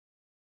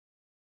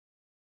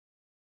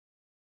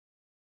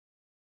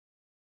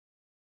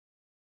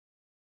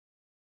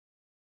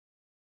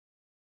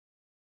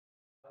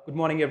Good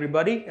morning,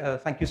 everybody.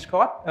 Thank you,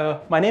 Scott.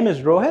 My name is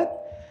Rohit.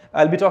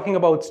 I'll be talking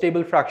about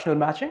stable fractional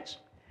matchings.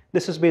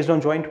 This is based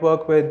on joint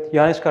work with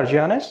Ioannis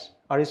Caragiannis,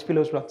 Aris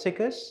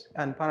Filos-Ratsikas,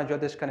 and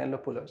Panagiotis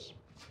Kanellopoulos.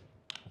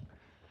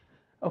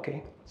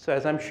 Okay, so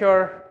as I'm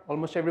sure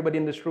almost everybody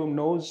in this room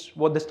knows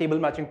what the stable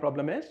matching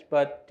problem is,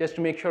 but just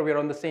to make sure we're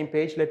on the same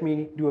page, let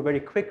me do a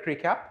very quick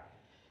recap.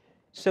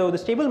 So the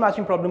stable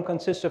matching problem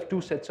consists of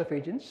two sets of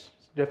agents,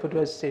 referred to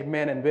as, say,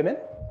 men and women.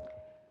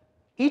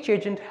 Each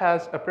agent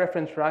has a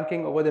preference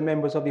ranking over the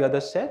members of the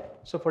other set.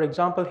 So for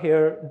example,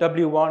 here,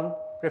 W1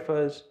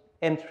 prefers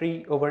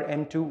M3 over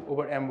M2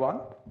 over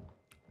M1.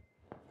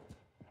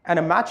 And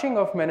a matching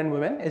of men and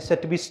women is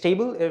said to be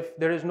stable if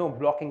there is no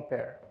blocking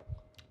pair.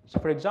 So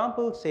for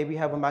example, say we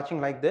have a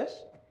matching like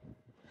this.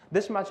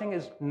 This matching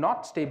is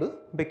not stable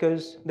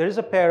because there is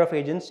a pair of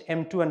agents,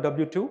 M2 and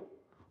W2,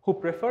 who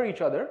prefer each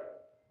other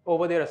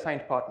over their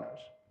assigned partners.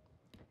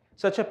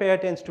 Such a pair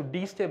tends to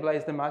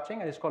destabilize the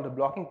matching and is called a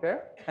blocking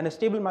pair, and a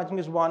stable matching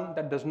is one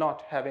that does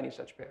not have any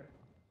such pair.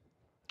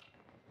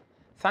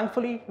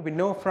 Thankfully, we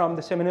know from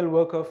the seminal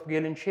work of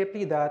Gale and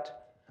Shapley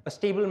that a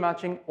stable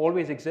matching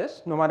always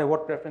exists, no matter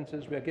what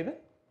preferences we are given.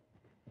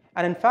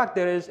 And in fact,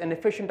 there is an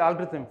efficient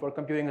algorithm for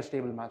computing a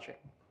stable matching.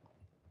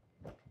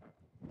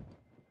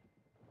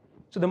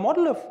 So the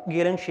model of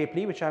Gale and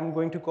Shapley, which I'm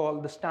going to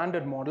call the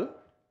standard model,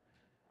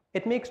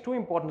 it makes two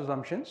important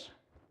assumptions.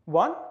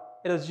 One,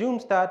 it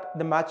assumes that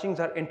the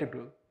matchings are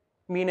integral,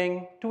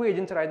 meaning two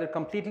agents are either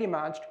completely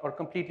matched or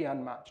completely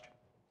unmatched.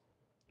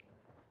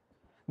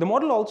 The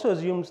model also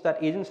assumes that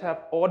agents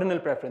have ordinal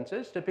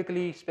preferences,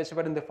 typically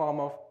specified in the form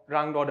of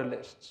ranked order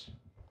lists.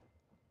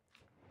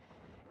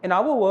 In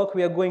our work,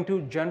 we are going to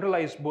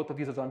generalize both of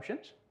these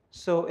assumptions.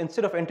 So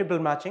instead of integral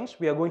matchings,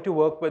 we are going to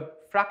work with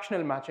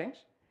fractional matchings,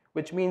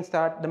 which means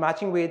that the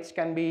matching weights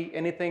can be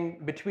anything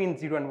between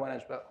 0 and 1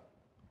 as well.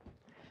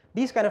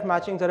 These kind of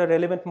matchings are a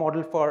relevant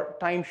model for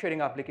time-sharing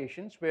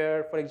applications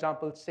where, for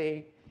example,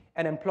 say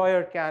an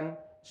employer can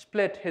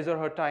split his or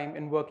her time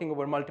in working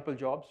over multiple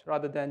jobs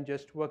rather than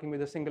just working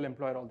with a single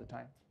employer all the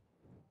time.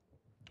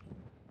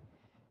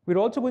 We're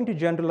also going to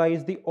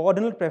generalize the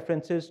ordinal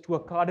preferences to a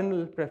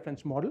cardinal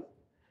preference model,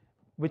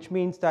 which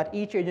means that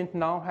each agent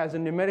now has a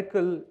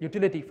numerical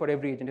utility for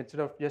every agent instead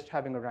of just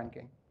having a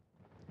ranking.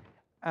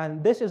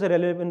 And this is a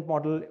relevant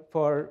model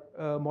for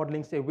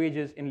modeling, say,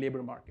 wages in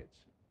labor markets.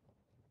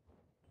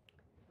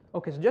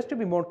 Okay, so just to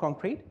be more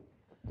concrete,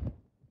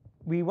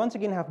 we once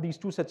again have these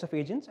two sets of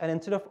agents, and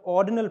instead of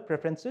ordinal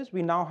preferences,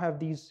 we now have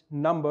these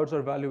numbers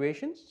or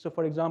valuations. So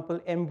for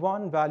example,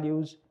 M1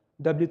 values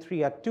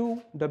W3 at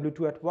 2,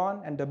 W2 at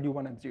 1, and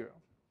W1 at 0.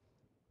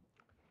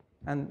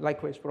 And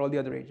likewise for all the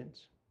other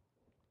agents.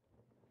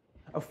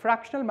 A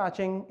fractional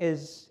matching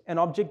is an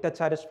object that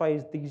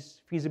satisfies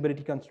these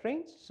feasibility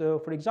constraints. So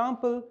for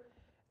example,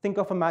 think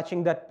of a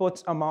matching that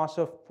puts a mass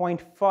of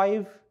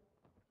 0.5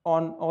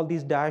 on all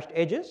these dashed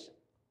edges.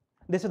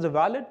 This is a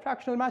valid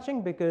fractional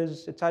matching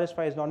because it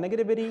satisfies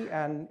non-negativity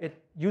and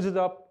it uses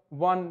up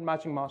one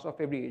matching mass of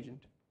every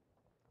agent.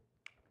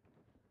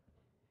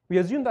 We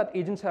assume that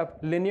agents have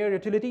linear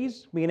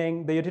utilities,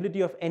 meaning the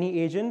utility of any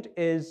agent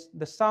is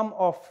the sum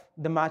of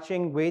the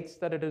matching weights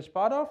that it is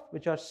part of,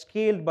 which are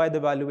scaled by the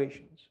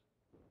valuations.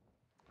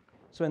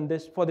 So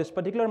for this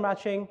particular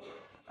matching,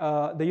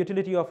 the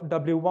utility of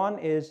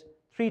W1 is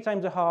 3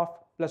 times a half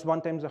plus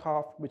 1 times a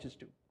half, which is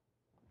 2.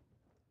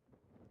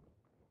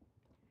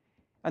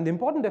 And the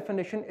important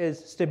definition is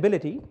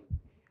stability,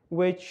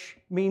 which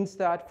means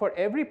that for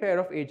every pair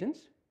of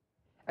agents,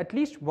 at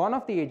least one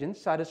of the agents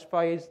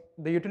satisfies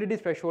the utility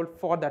threshold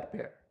for that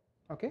pair.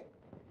 Okay?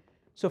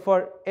 So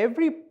for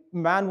every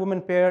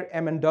man-woman pair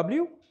M and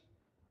W,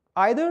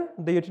 either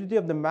the utility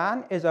of the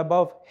man is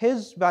above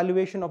his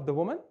valuation of the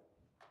woman,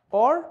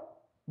 or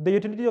the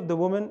utility of the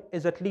woman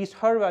is at least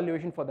her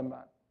valuation for the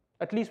man.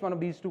 At least one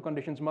of these two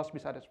conditions must be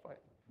satisfied.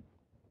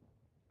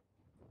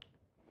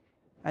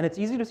 And it's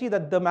easy to see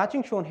that the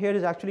matching shown here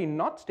is actually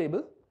not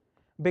stable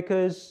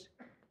because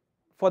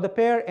for the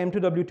pair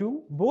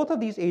M2W2, both of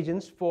these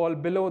agents fall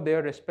below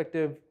their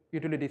respective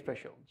utility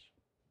thresholds.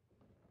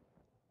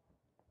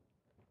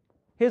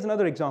 Here's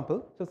another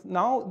example. So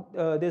now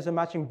there's a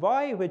matching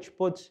Y, which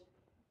puts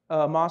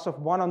a mass of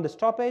 1 on this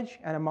top edge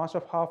and a mass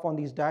of half on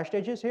these dashed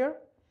edges here.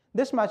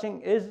 This matching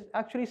is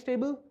actually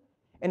stable.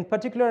 In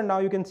particular, now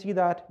you can see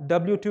that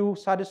W2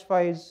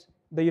 satisfies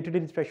the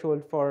utility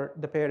threshold for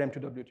the pair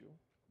M2W2.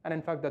 And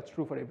in fact, that's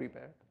true for every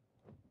pair.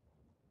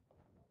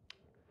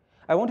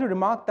 I want to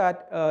remark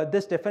that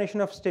this definition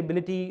of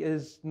stability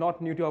is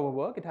not new to our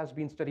work. It has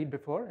been studied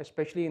before,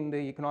 especially in the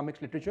economics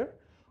literature.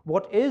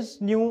 What is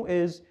new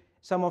is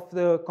some of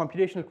the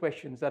computational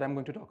questions that I'm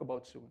going to talk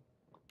about soon.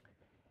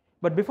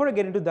 But before I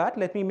get into that,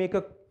 let me make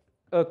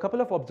a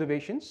couple of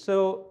observations.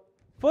 So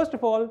first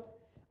of all,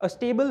 a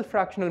stable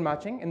fractional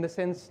matching in the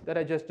sense that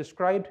I just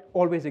described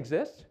always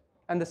exists.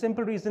 And the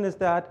simple reason is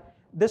that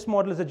this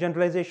model is a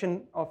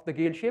generalization of the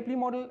Gale-Shapley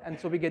model, and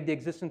so we get the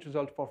existence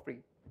result for free.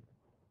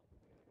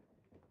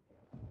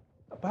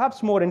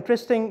 Perhaps more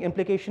interesting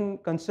implication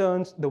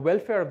concerns the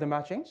welfare of the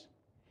matchings.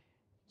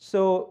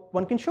 So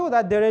one can show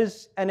that there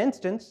is an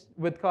instance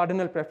with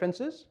cardinal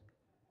preferences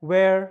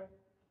where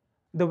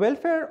the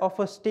welfare of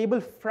a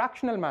stable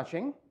fractional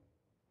matching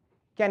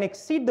can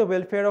exceed the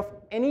welfare of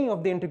any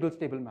of the integral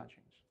stable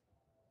matchings.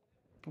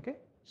 Okay?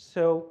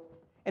 So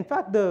in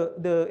fact,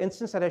 the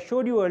instance that I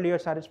showed you earlier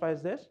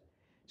satisfies this.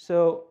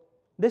 So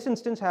this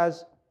instance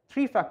has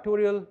 3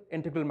 factorial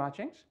integral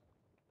matchings,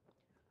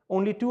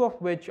 only 2 of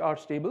which are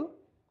stable.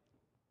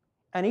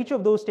 And each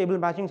of those stable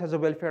matchings has a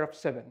welfare of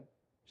 7,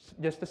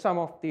 just the sum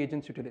of the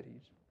agent's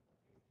utilities.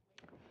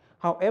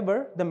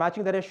 However, the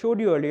matching that I showed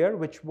you earlier,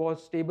 which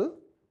was stable,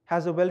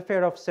 has a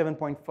welfare of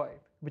 7.5,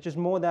 which is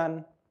more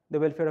than the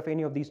welfare of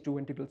any of these 2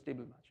 integral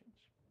stable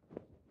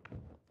matchings.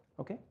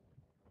 Okay?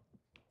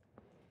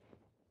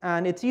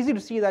 And it's easy to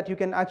see that you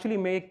can actually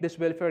make this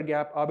welfare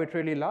gap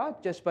arbitrarily large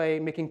just by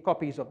making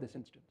copies of this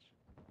instance.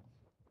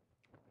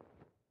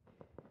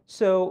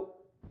 So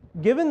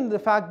given the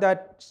fact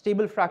that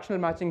stable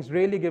fractional matchings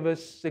really give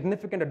us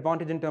significant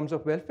advantage in terms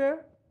of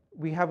welfare,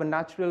 we have a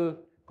natural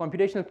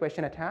computational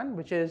question at hand,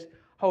 which is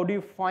how do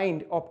you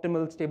find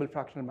optimal stable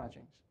fractional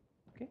matchings?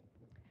 Okay?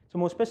 So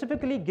more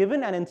specifically,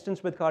 given an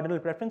instance with cardinal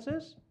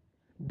preferences,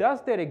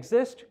 does there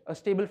exist a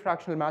stable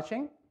fractional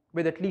matching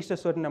with at least a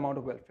certain amount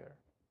of welfare?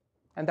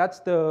 And that's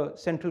the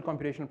central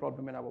computational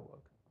problem in our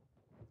work.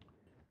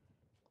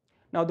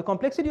 Now, the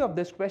complexity of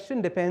this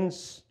question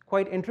depends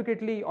quite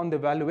intricately on the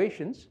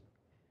valuations.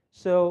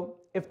 So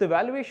if the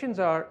valuations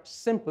are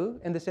simple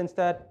in the sense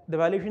that the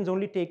valuations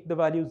only take the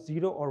values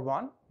 0 or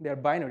 1, they are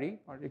binary,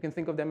 or you can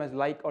think of them as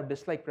like or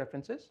dislike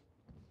preferences,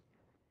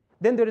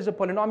 then there is a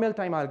polynomial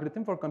time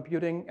algorithm for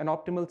computing an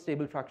optimal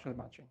stable fractional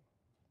matching.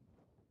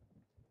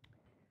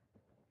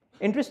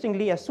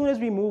 Interestingly, as soon as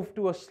we move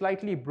to a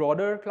slightly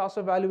broader class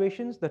of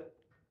valuations, the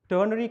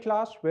ternary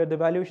class, where the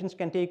valuations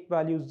can take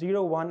values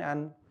 0, 1,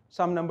 and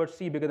some number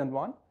c bigger than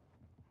 1,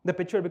 the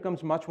picture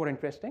becomes much more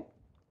interesting.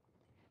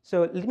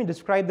 So let me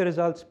describe the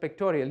results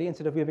pictorially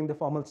instead of giving the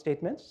formal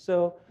statements.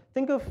 So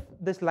think of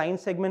this line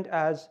segment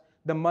as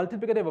the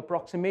multiplicative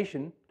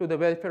approximation to the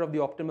welfare of the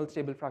optimal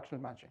stable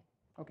fractional matching.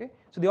 Okay?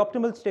 So the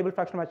optimal stable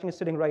fractional matching is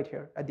sitting right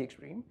here at the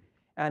extreme.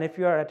 And if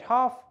you are at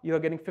half, you are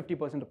getting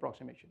 50%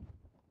 approximation.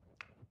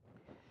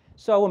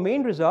 So our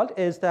main result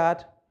is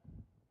that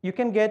you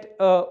can get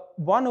a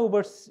 1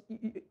 over c,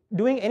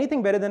 doing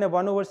anything better than a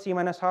 1 over c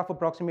minus half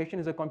approximation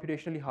is a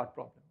computationally hard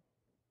problem.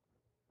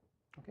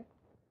 Okay?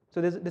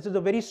 So this is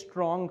a very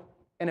strong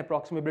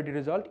approximability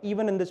result,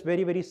 even in this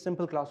very, very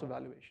simple class of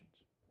valuations.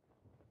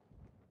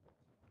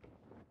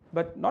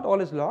 But not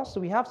all is lost,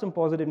 so we have some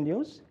positive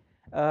news.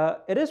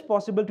 It is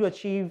possible to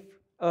achieve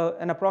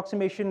an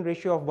approximation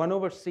ratio of 1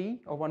 over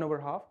c or 1 over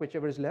half,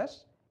 whichever is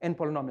less, in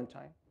polynomial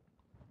time.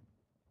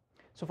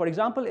 So for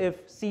example,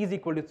 if c is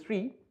equal to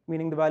 3,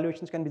 meaning the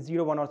valuations can be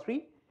 0, 1, or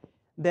 3,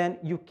 then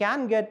you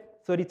can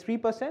get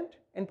 33%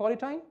 in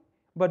polytime,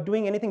 but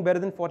doing anything better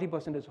than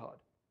 40% is hard.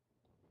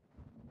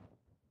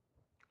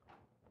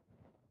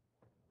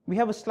 We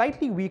have a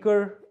slightly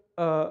weaker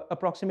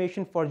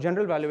approximation for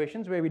general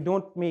valuations where we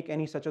don't make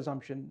any such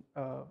assumption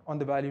on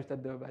the values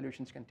that the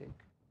valuations can take.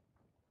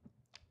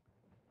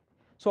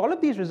 So all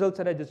of these results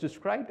that I just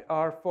described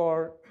are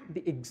for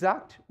the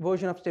exact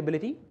version of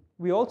stability.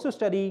 We also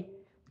study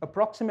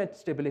approximate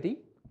stability.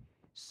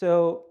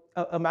 So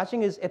a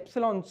matching is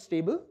epsilon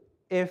stable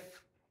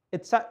if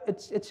it's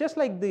just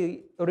like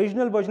the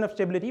original version of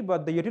stability,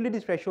 but the utility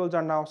thresholds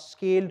are now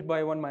scaled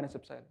by 1 minus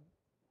epsilon.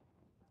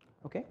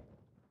 Okay?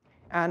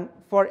 And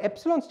for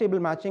epsilon stable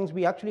matchings,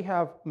 we actually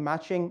have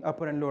matching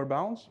upper and lower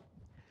bounds.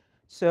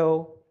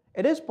 So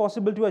it is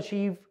possible to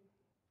achieve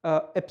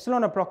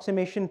epsilon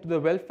approximation to the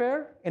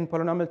welfare in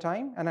polynomial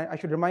time. And I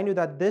should remind you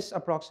that this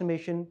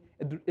approximation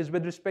is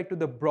with respect to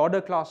the broader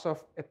class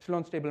of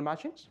epsilon stable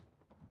matchings.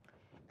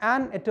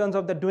 And it turns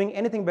out that doing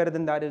anything better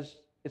than that is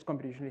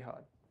computationally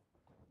hard.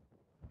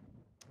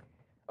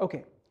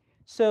 Okay,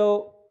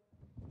 so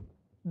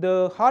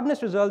the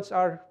hardness results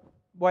are,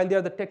 while they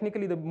are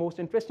technically the most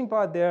interesting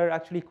part, they are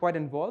actually quite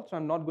involved, so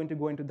I'm not going to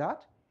go into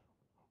that.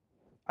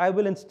 I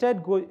will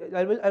instead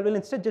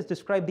just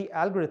describe the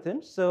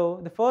algorithms. So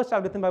the first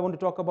algorithm I want to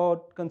talk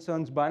about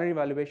concerns binary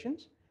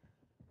valuations.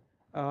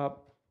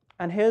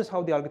 And here's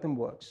how the algorithm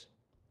works.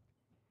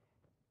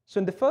 So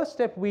in the first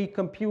step, we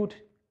compute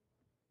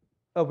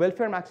a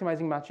welfare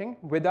maximizing matching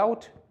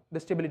without the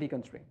stability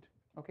constraint,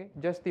 okay?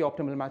 Just the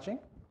optimal matching.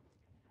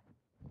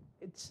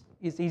 It's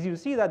easy to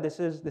see that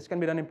this can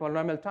be done in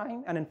polynomial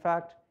time, and in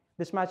fact,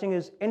 this matching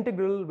is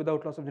integral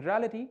without loss of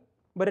generality,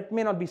 but it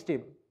may not be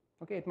stable.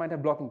 Okay, it might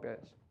have blocking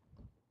pairs.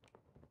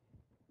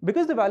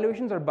 Because the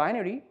valuations are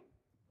binary,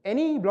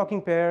 any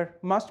blocking pair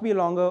must be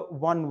along a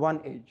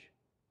 1-1 edge,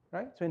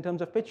 right? So in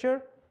terms of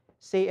picture,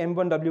 say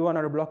M1, W1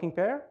 are a blocking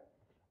pair.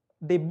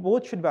 They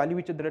both should value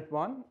each other at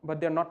 1, but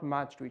they're not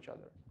matched to each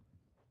other.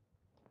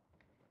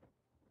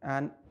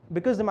 And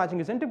because the matching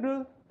is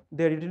integral,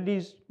 their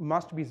utilities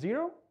must be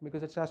 0,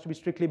 because it has to be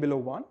strictly below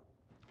 1.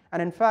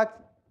 And in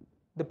fact,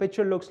 the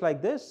picture looks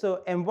like this.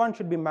 So M1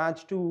 should be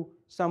matched to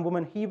some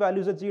woman he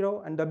values at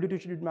 0, and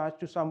W2 should be matched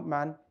to some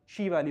man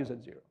she values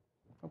at 0.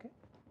 Okay?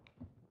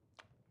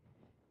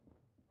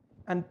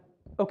 And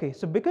okay,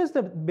 so because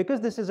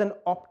this is an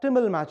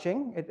optimal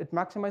matching, it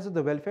maximizes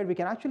the welfare, we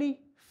can actually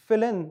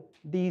fill in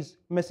these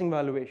missing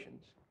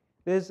valuations.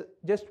 There's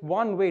just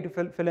one way to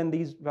fill in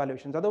these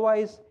valuations.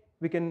 Otherwise,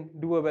 we can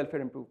do a welfare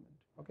improvement.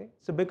 Okay,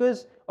 so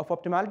because of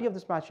optimality of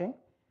this matching,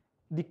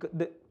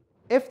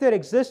 if there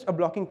exists a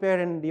blocking pair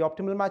in the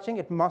optimal matching,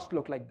 it must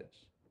look like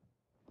this.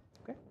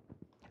 Okay,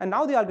 and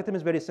now the algorithm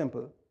is very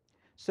simple.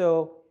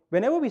 So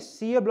whenever we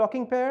see a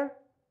blocking pair,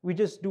 we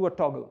just do a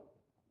toggle.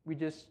 We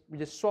just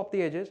swap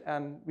the edges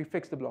and we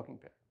fix the blocking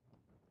pair.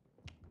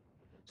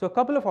 So a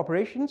couple of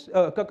observations.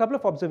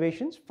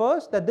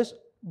 First, that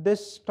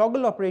this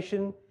toggle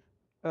operation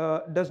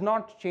does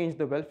not change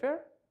the welfare,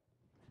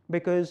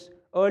 because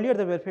earlier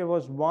the welfare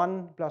was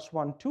 1 plus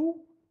 1, 2,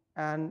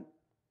 and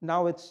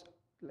now it's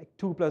like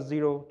 2 plus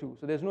 0, 2.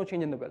 So there's no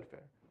change in the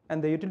welfare.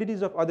 And the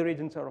utilities of other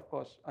agents are, of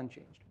course,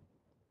 unchanged.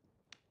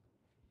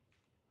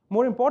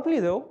 More importantly,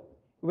 though,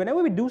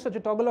 whenever we do such a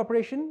toggle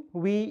operation,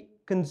 we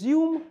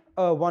consume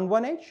a 1,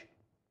 1 edge,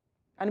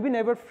 and we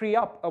never free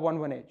up a 1,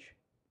 1 edge.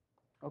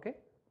 Okay?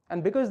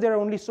 And because there are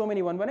only so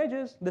many 1, 1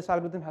 edges, this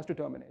algorithm has to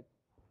terminate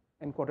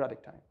in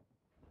quadratic time.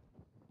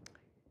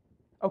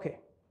 Okay.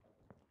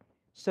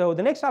 So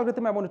the next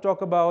algorithm I want to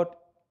talk about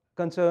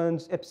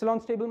concerns epsilon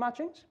stable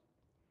matchings.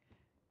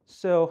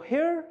 So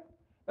here,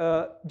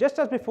 just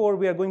as before,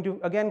 we are going to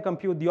again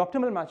compute the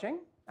optimal matching,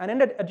 and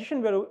in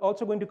addition, we're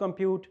also going to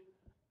compute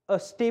a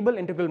stable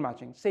integral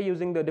matching, say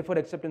using the deferred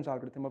acceptance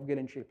algorithm of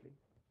Guérin-Shapley.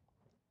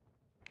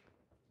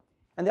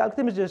 And the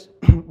algorithm is just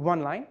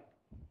one line.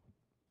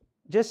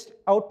 Just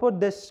output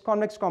this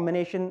convex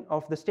combination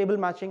of the stable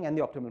matching and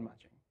the optimal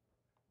matching.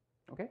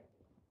 Okay?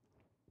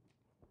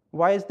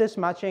 Why is this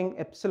matching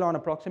epsilon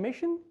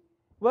approximation?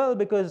 Well,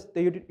 because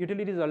the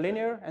utilities are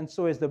linear, and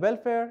so is the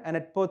welfare, and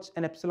it puts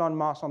an epsilon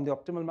mass on the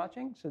optimal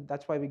matching. So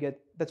that's where we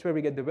get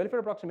the welfare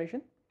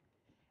approximation.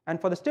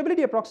 And for the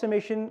stability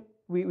approximation,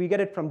 we get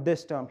it from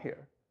this term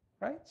here,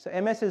 right? So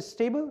MS is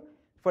stable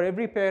for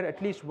every pair.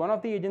 At least one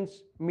of the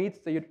agents meets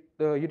the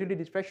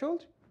utility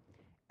threshold.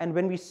 And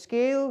when we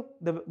scale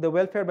the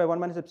welfare by 1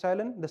 minus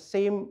epsilon, the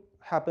same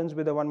happens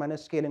with the 1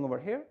 minus scaling over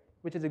here,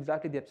 which is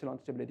exactly the epsilon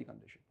stability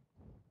condition.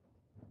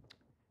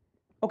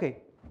 Okay,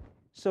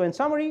 so in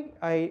summary,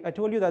 I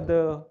told you that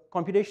the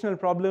computational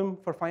problem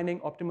for finding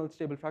optimal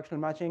stable fractional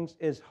matchings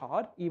is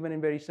hard, even in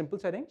very simple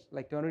settings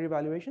like ternary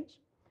evaluations.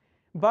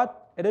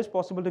 But it is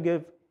possible to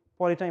give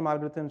polytime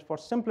algorithms for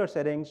simpler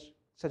settings,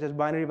 such as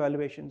binary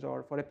evaluations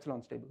or for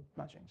epsilon stable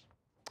matchings.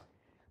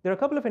 There are a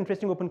couple of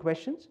interesting open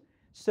questions.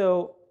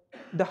 So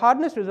the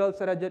hardness results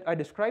that I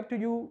described to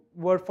you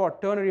were for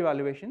ternary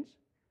evaluations,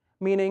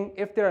 meaning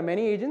if there are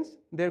many agents,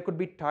 there could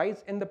be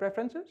ties in the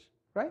preferences,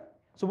 right?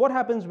 So what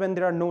happens when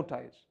there are no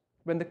ties,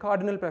 when the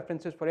cardinal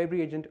preferences for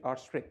every agent are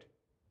strict?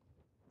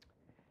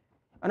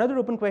 Another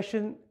open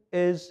question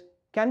is,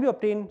 can we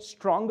obtain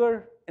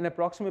stronger and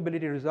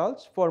approximability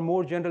results for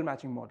more general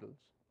matching models,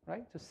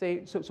 right?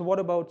 So what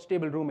about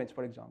stable roommates,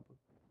 for example?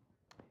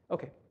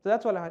 Okay, so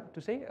that's all I had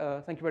to say.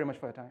 Thank you very much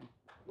for your time.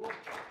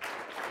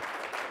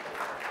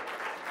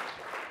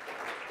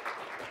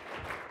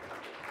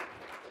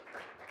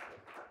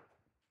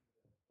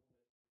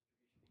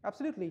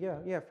 Absolutely,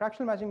 yeah.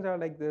 Fractional matchings are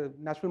like the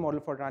natural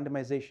model for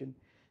randomization.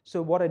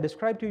 So what I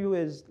described to you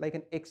is like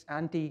an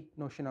ex-ante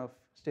notion of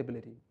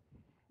stability.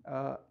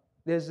 So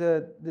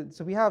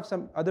we have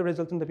some other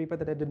results in the paper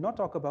that I did not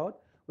talk about,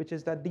 which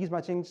is that these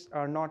matchings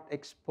are not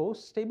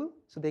ex-post stable,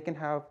 so they can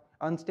have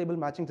unstable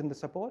matchings in the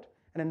support.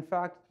 And in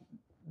fact,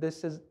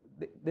 there's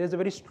a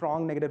very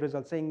strong negative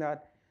result saying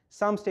that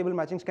some stable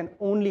matchings can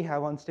only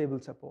have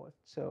unstable support.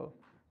 So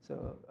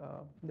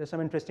there's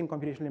some interesting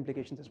computational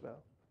implications as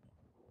well.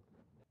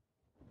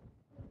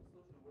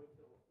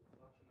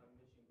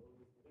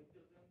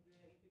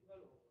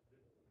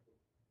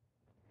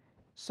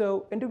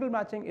 So integral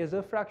matching is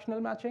a fractional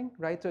matching,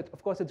 right? So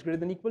of course it's greater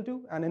than equal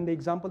to, and in the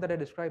example that I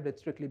described, it's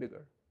strictly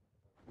bigger.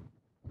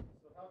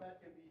 So how that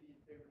can be the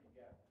integrity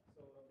gap?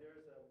 So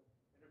there's an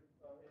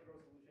integral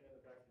solution in the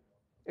fractional.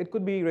 It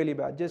could be really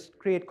bad. Just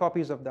create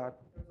copies of that.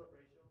 In terms of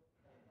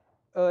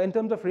ratio? In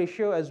terms of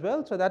ratio as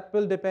well. So that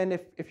will depend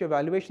if your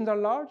valuations are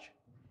large,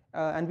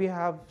 and we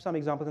have some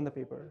examples in the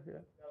paper.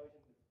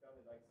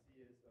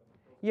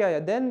 Yeah.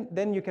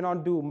 Then you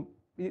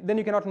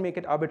cannot make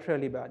it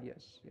arbitrarily bad.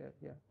 Yes.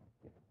 Yeah.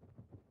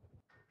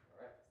 All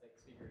right. Thanks,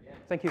 speaker again.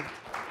 Thank you.